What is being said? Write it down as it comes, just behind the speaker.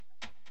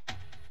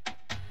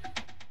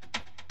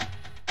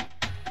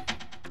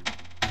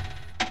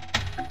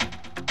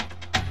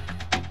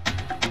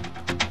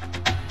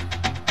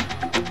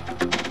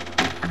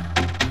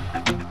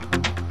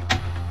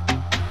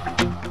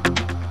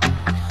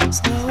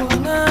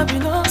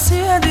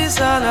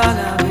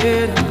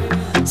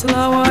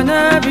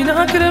صلوانا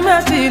بنا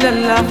كرمتي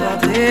لله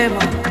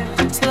فاطمة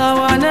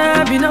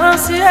صلوانا بنا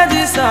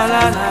سيدي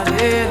سالانا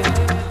بينا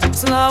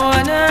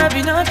صلوانا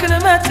بنا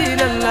كرمتي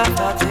لله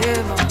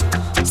فاطمة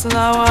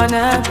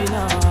صلوانا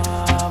بنا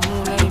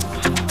مولاي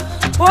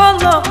محمد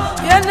والله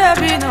يا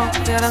نبينا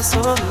يا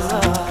رسول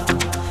الله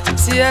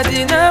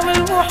سيدنا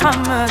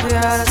والمحمد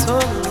يا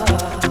رسول الله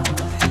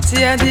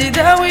سيدي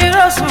داوي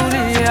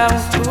رسولي يا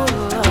رسول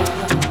الله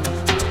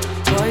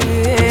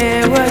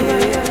ويه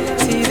ويه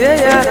سيدي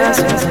يا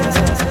رسول الله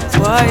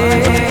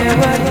ويه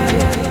ويه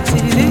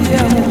سيدي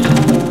يا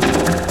محمد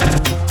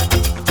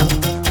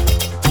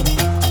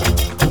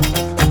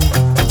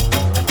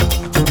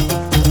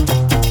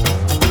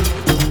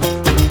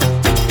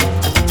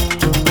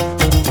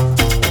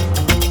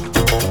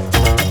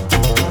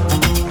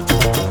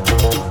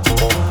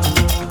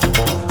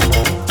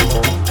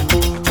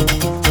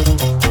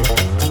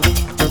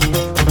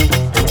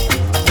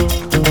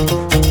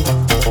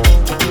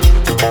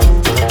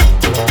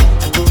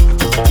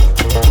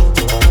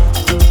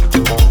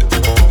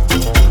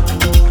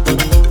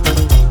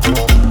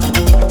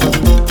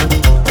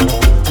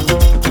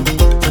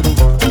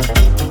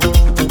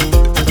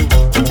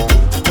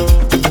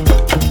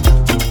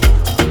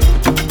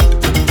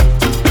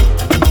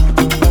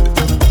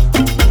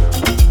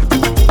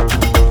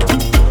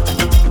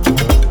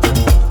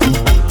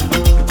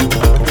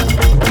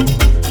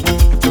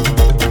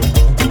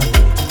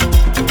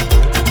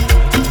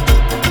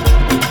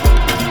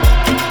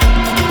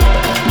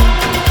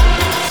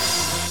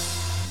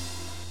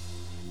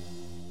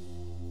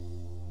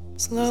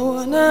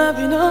صلوانا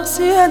بنا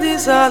سيدي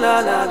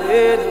سلال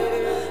علينا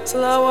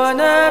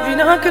صلوانا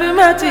بنا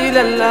كرمتي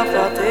لله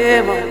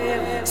فاطمة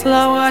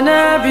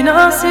صلوانا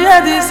بنا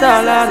سيدي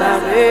سلال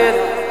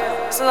علينا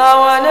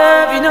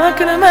صلوانا بنا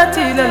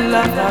كرمتي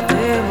لله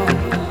فاطمة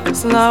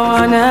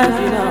صلوانا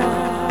بنا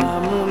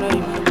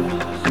مولاي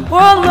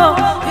والله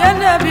يا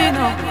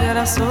نبينا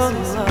يا رسول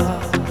الله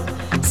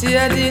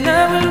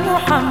سيدنا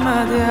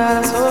والمحمد يا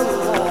رسول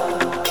الله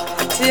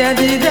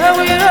سيدي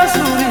داوي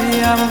رسولي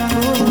يا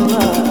رسول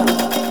الله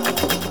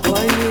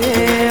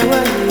ويه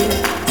ويه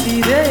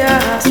سيدي يا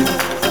رسول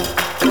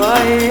الله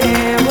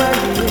ويه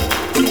ويه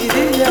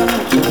سيدي يا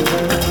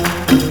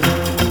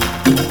محمد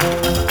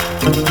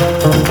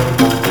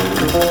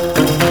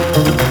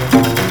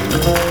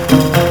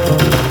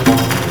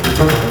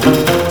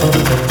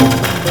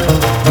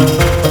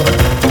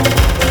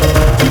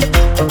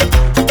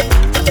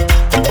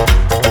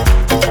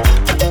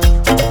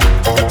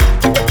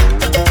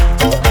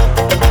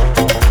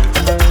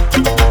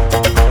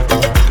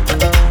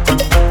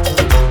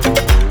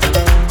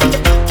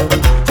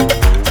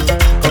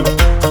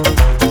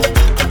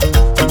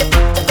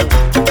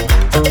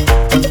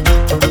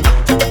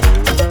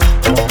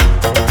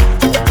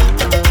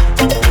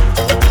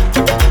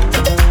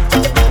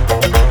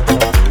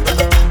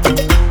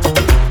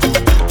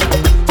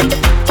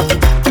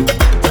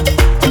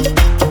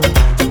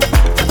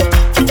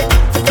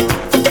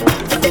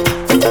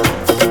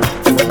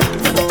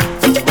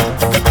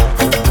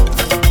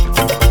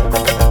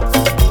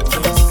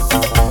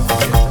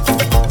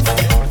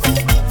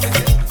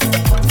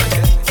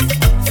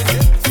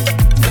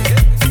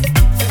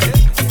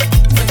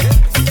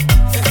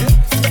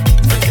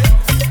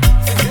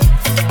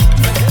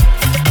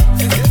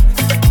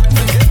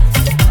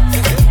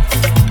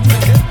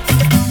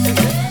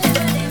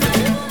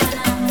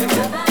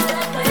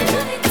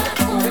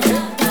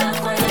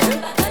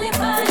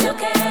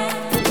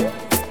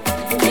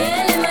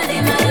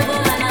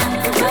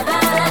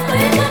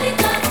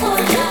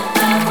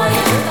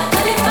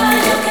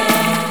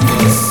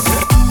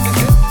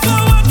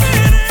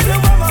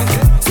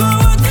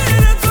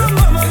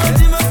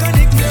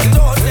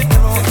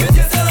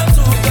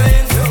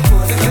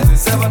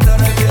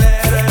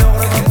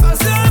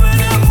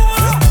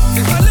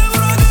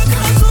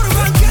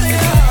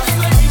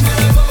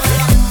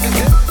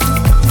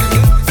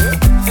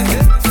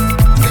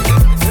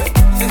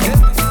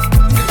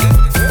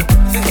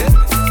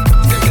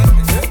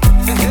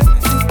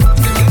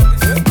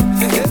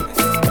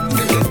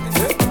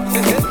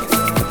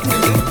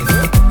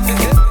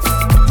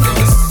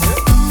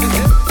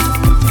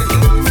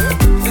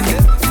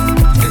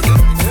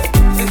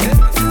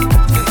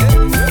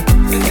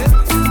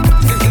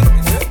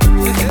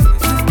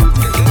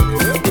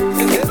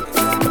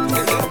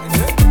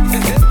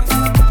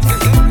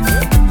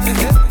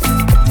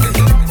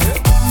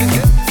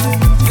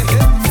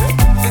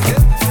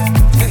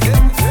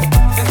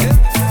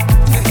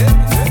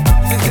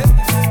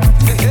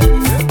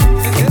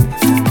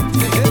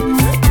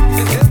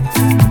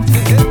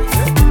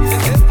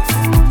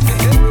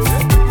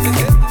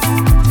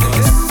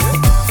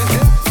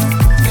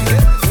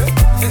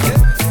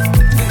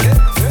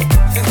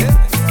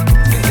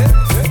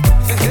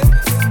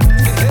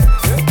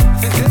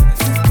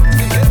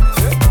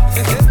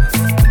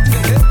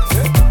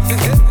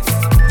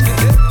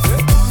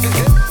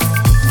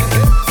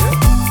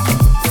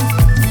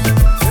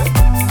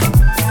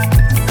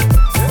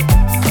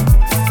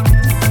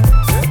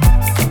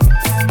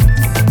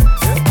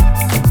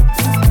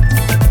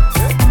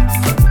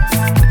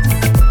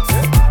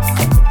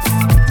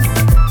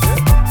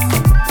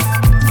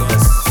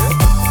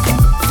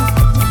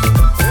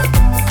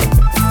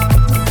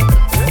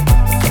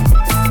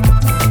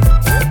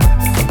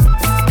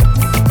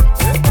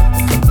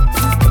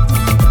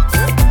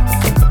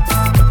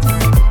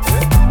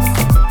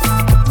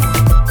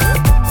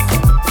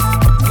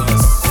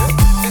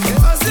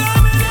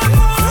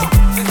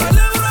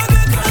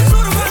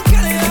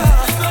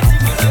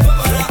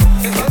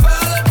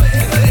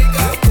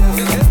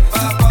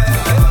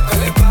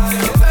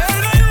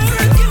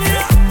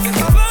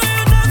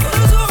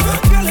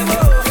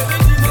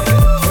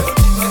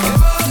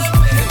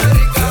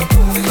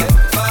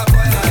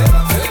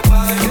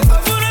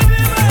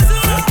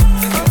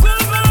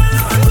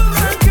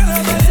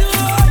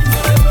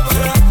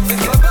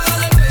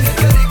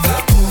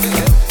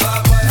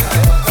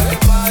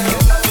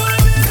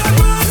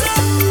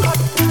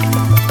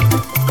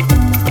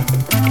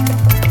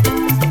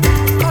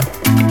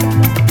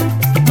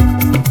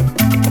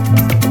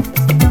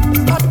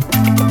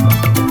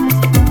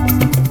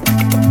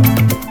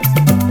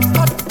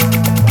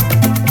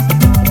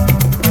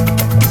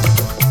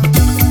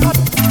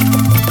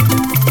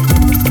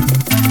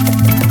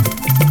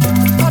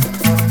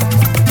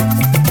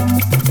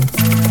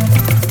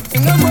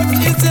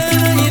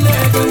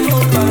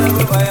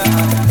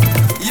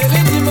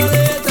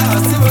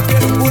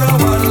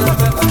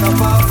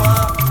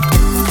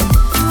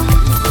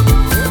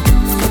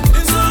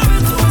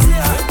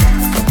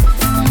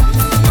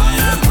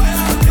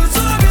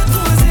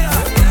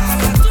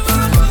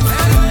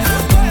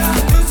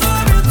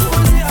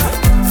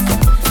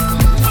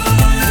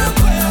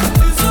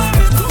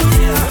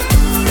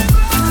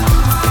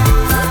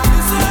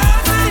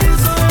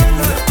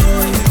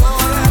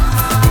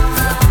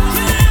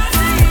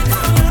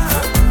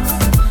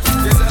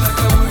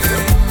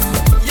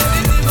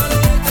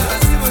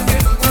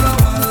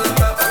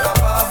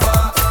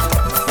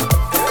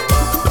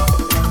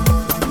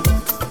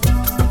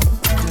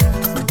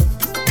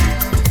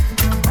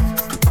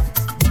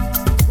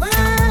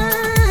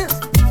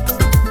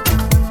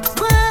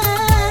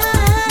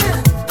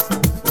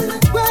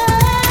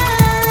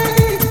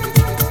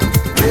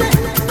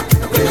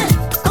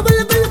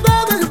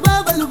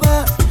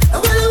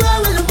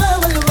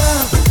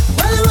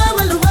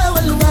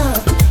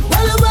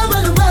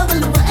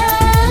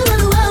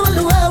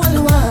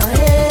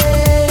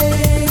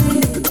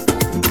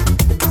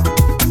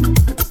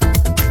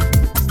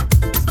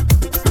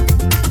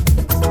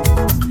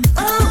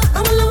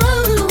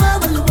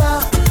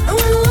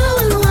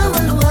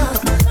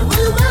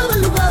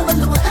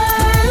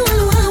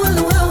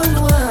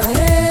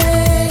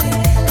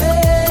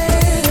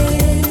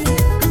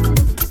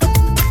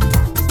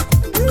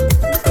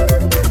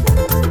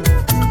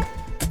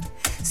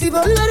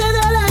volveré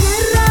de la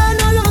guerra,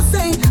 no lo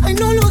sé, ay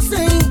no lo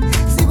sé.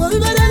 Si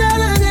volveré de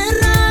la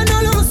guerra,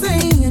 no lo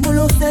sé, no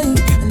lo sé.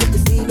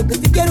 Lo que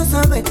sí quiero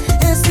saber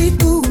es si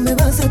tú me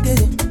vas a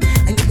querer.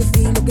 Ay,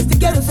 lo que sí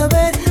quiero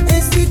saber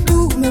es si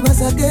tú me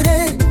vas a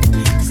querer.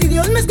 Si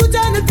Dios me escucha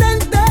en el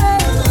frente,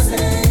 no lo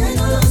sé,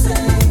 no lo sé.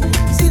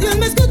 Si Dios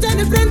me escucha en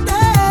el frente,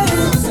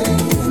 no lo sé,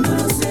 no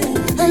lo sé.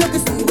 Ay,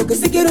 lo que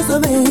sí quiero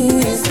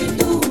saber es si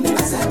tú me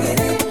vas a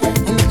querer.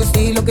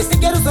 Ay, lo que sí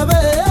quiero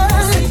saber.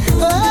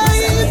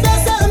 Ay,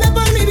 bésame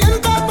por mi bien,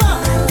 papá.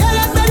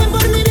 Quédate bien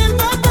por mi bien,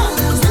 papá.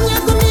 Sueña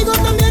conmigo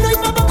también hoy,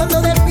 papá.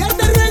 Cuando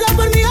despiertes ruega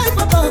por mí, ay,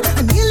 papá.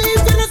 A mí el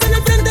infierno en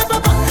el frente,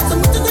 papá. Son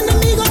muchos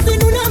enemigos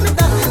sin una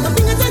meta.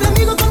 También es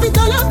enemigo con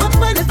pistola,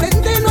 papá. En el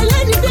frente no hay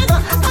ley ni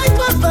piedad. Ay,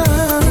 papá.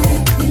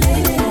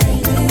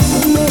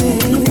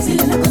 Difícil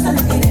es la cosa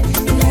de querer.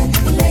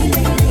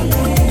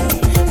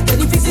 Qué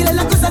difícil es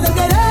la cosa de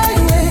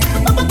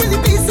querer. Papá, qué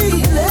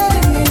difícil es.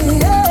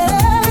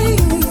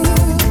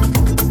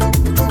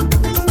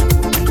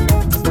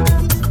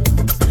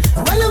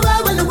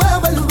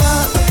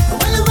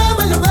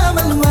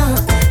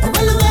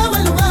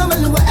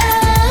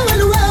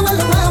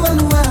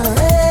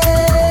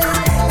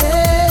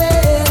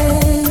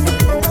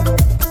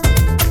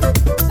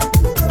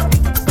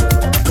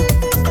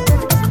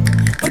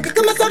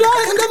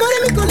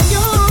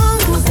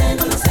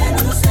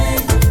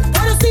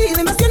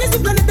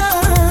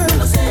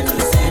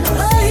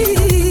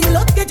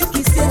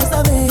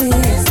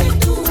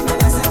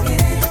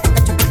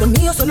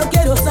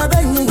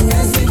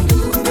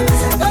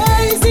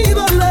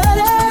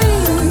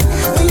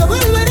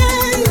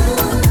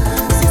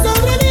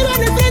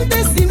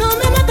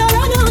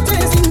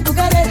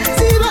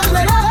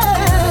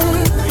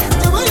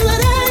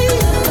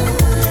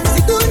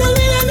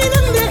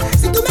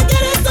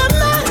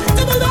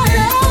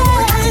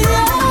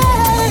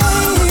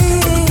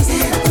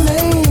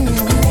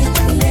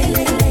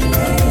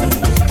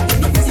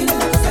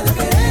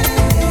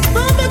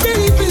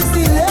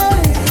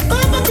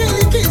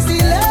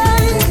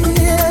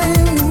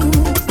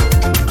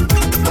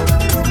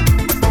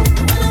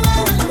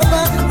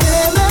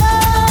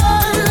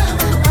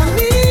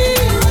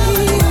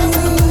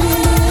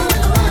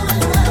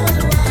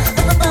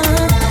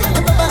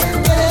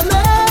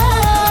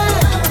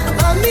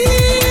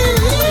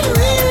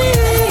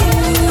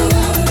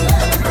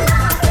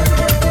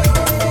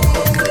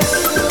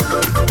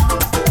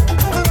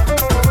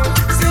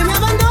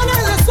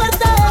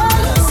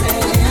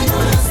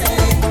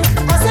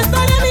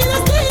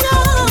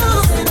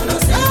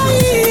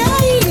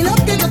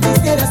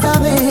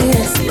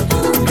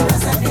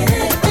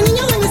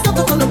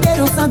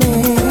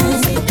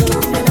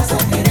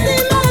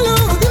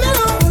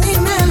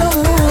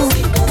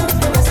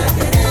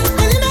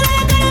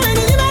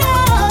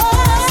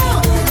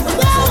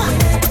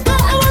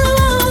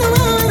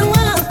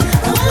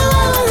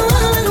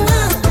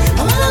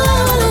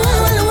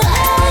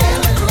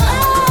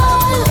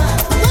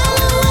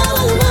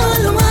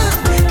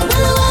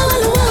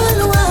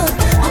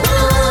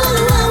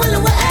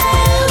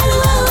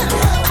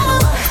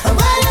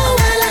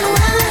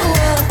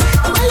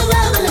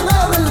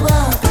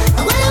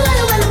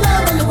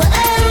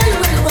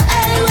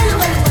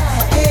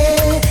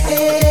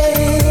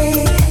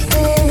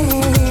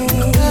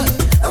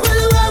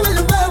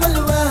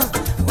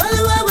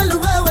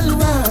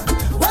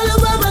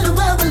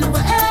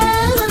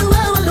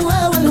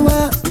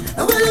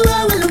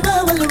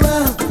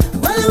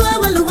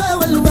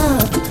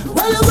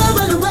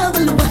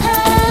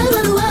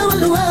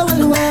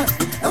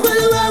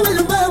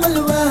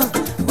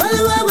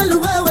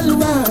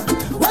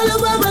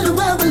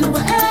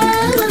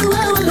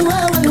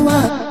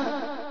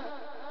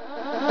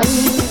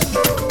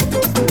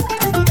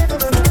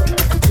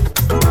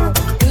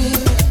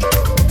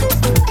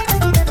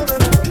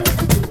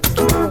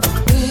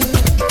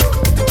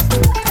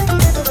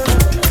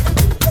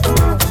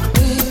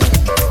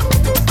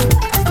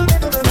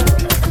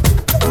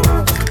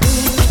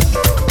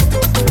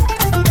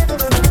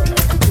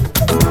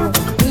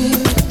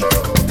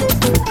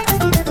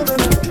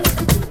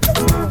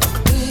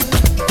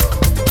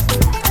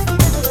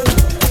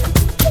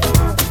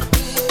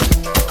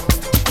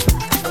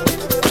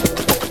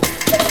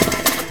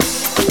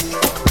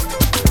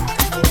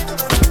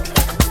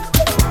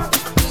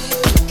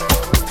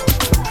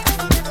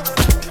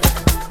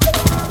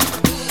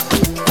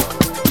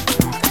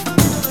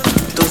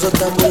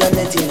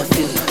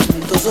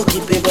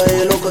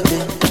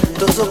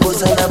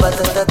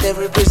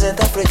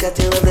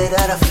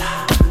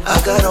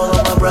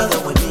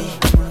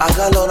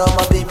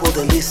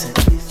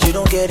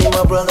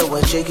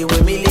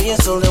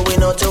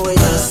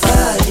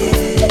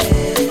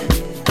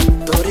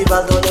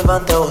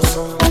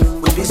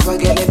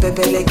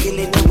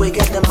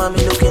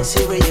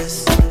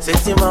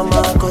 Sexy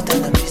mama, corta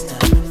la pista.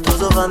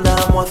 Todo banda,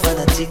 moi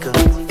fanatique.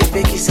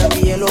 Épée qui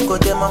s'habille, le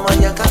côté maman,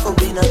 y'a qu'à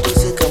combiner tout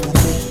ce que mon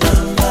fait.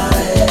 Mamba,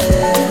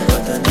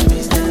 corta la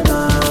pista,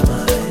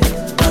 mama.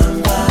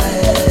 Mamba,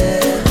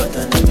 corta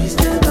la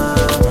pista,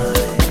 mama.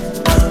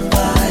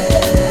 Mamba,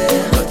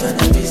 corta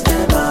la pista.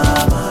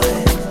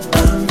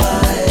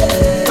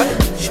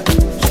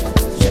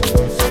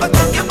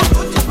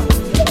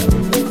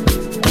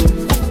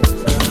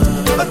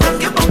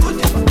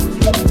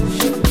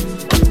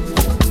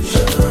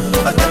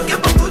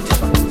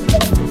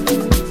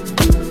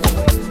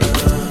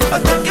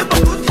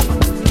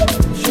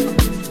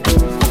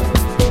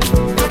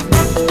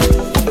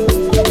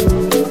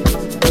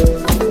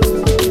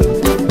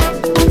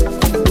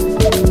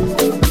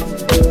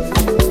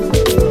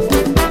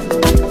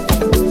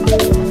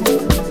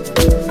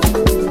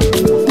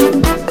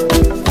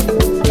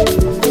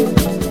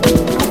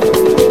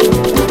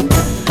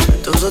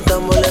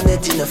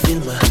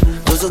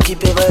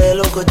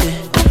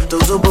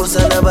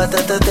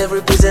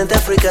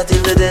 Africa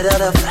till the dead of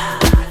the fly.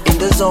 In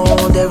the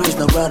zone, there is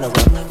no runner-up.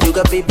 You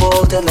got people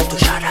tell them to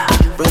shut up.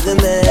 Brother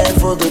man,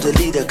 follow the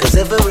leader, cause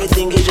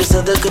everything is just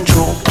under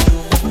control.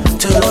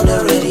 Turn on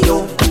the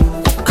radio.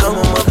 Come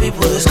on my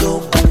people, let's go.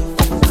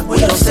 We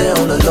don't stay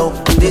on the low.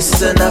 This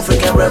is an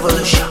African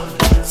revolution.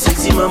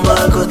 Sexy mama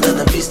kota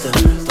na pista.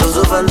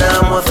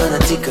 Tozovanda mwa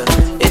fanatika.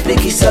 Epe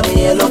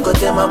kisami elo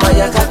kote mama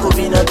yaka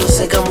kubina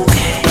toseka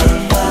muke.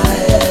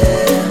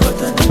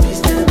 Kota na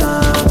pista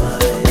mama.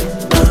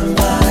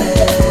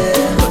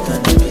 Kota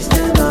na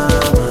pista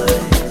mama.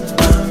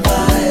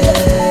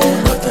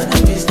 Kota na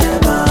pista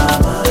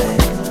mama.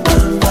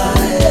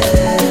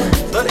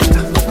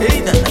 Toreka,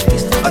 ei na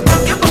pista.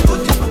 Ataque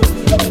paputi.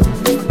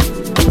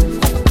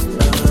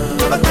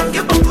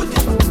 Ataque paputi.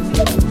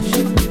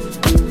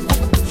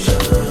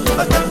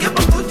 Ataque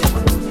paputi.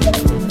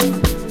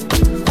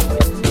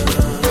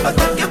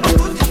 Ataque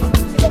paputi.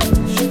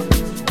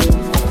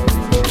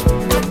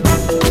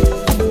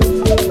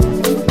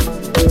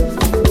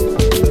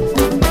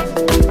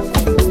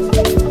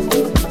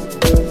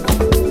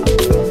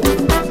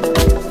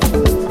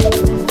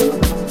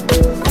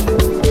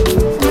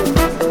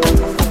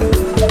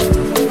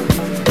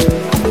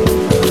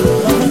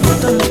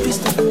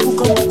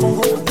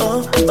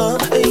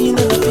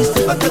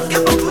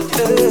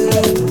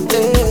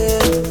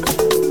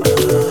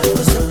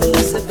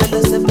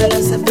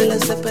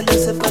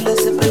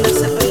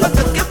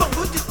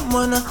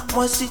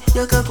 Mwasi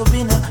yaka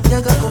kubina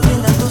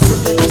tu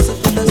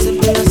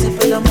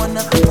sepela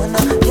mwana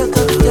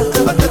yaka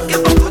atake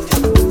paputi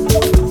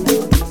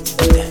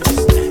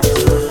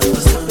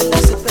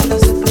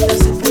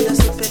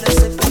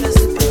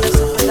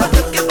sepela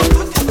atake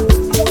paputi.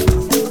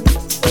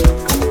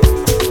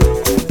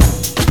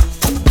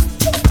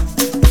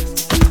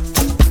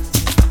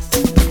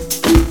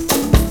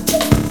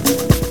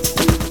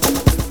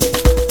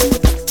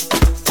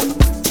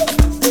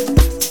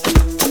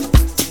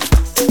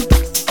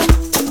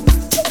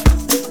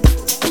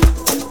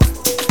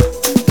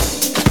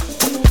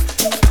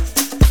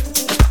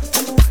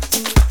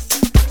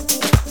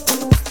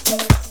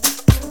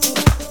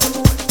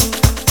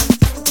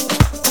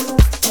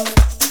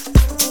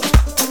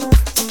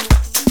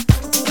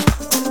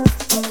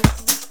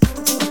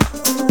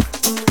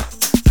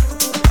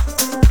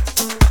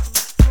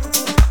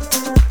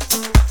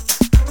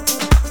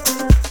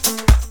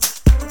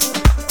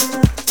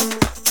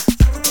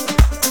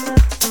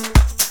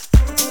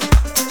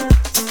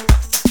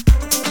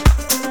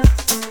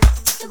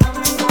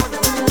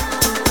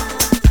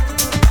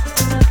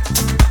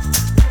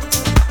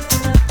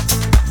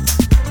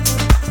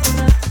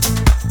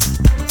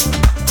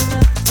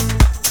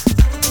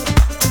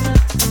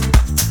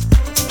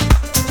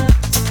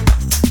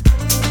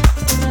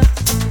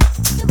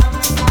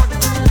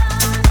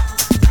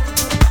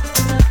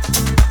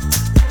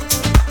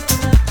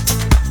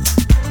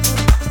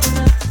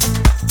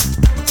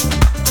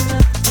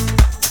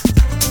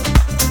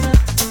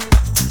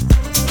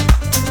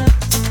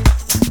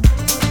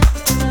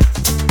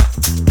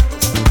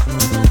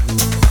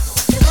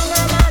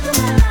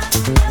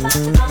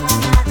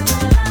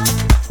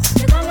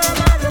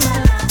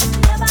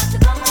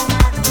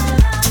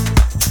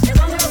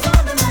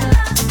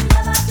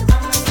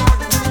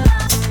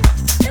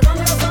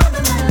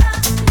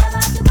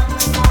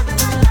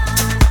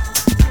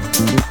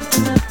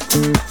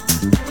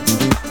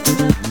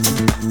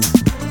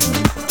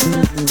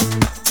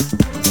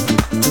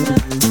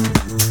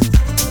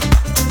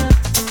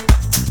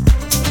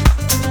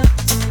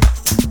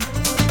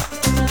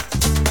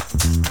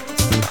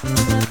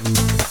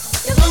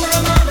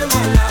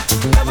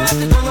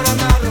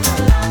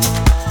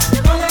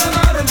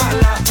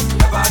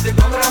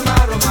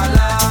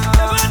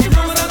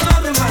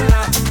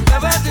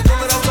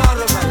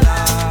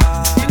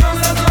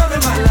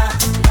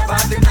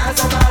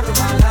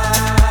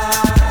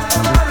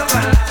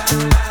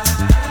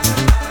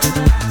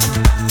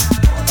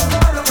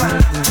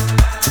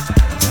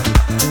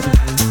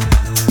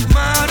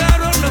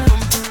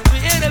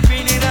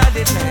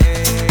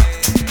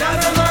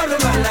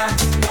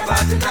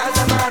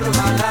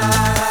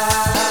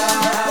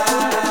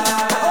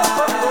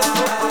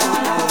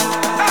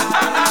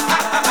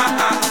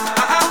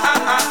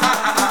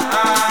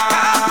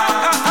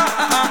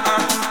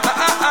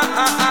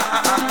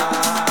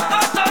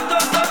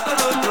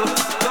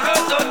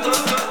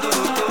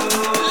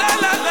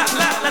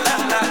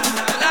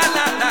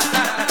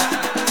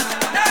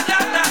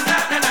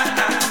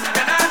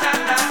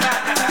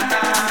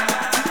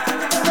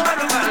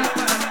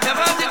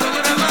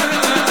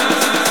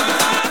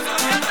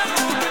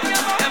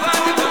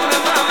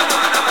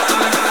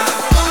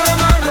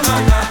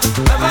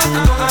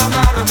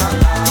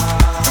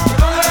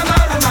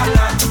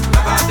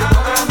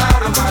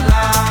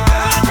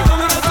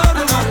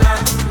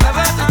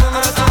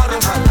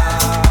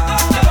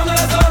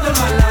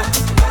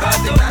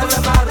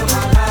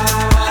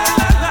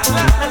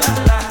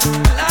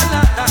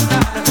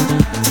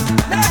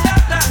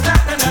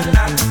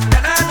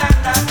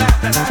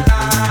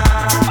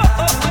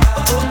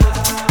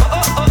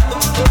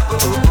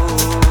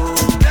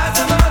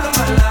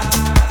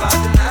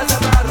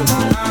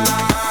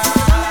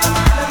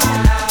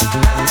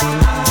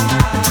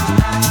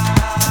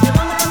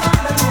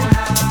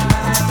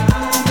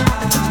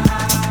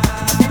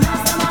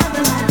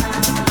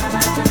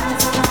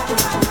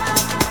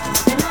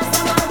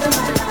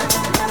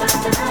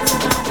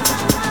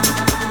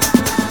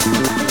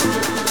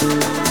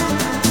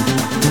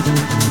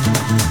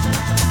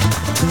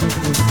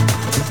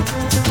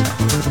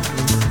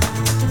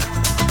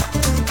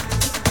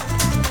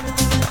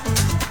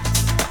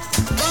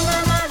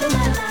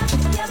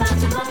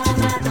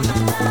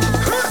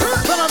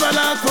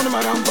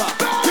 maramba.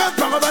 Ya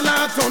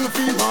parabala ton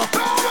fima.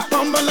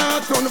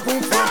 Bambala ton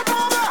pumpa.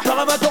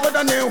 Parabato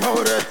da ne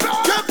hore.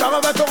 Ya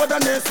parabato da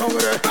ne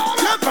songre.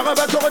 Ya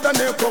parabato da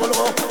ne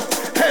kolro.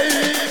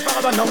 Hey,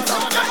 parabanamsa.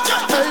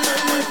 Hey,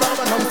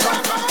 parabanamsa.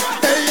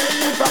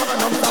 Hey,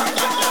 parabanamsa.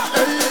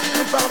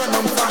 Hey,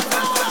 parabanamsa.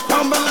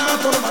 Bambala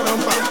ton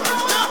maramba.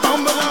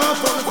 Bambala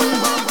ton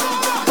fima.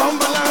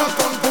 Bambala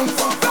ton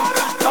pumpa.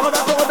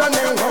 Parabato da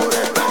ne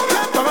hore.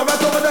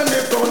 Parabato da ne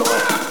kolro.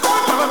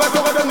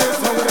 Parabato da ne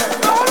songre.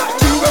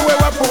 Chuga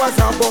wewa puwa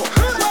sambo.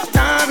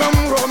 Tagam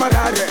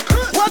romanare.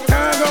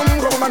 Watagam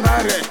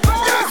romanare.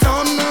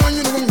 Sonna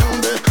yunum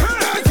nyombe.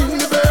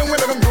 Ajini be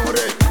wela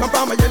nyore.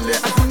 Mama yelle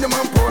ajini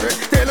mampore.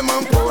 Tele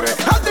mampore.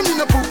 Hadim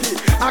na puki.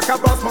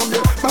 Akabas mamye.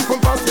 Mam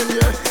kompas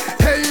yenye.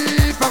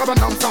 Hey,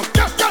 parabanam sam.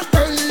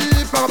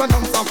 Hey,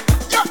 parabanam sam.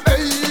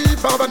 Hey,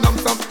 parabanam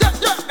sam.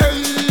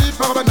 Hey,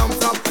 parabanam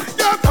sam.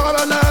 Ya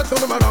parabala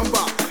ton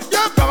maramba.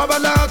 Ya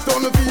parabala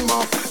ton vima.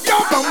 Ya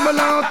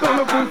parabala ton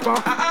kumpa.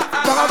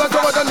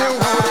 Parabato da ne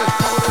hore.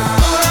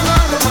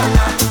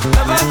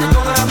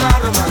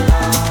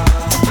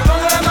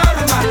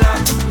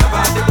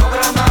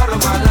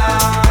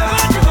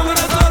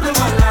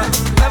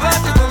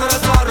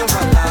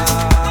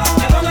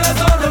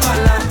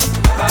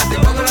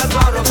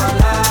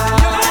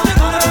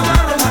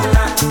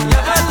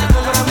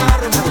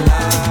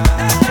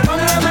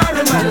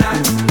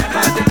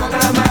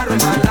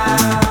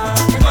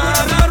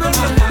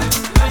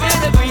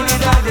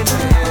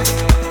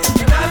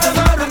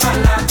 Mala,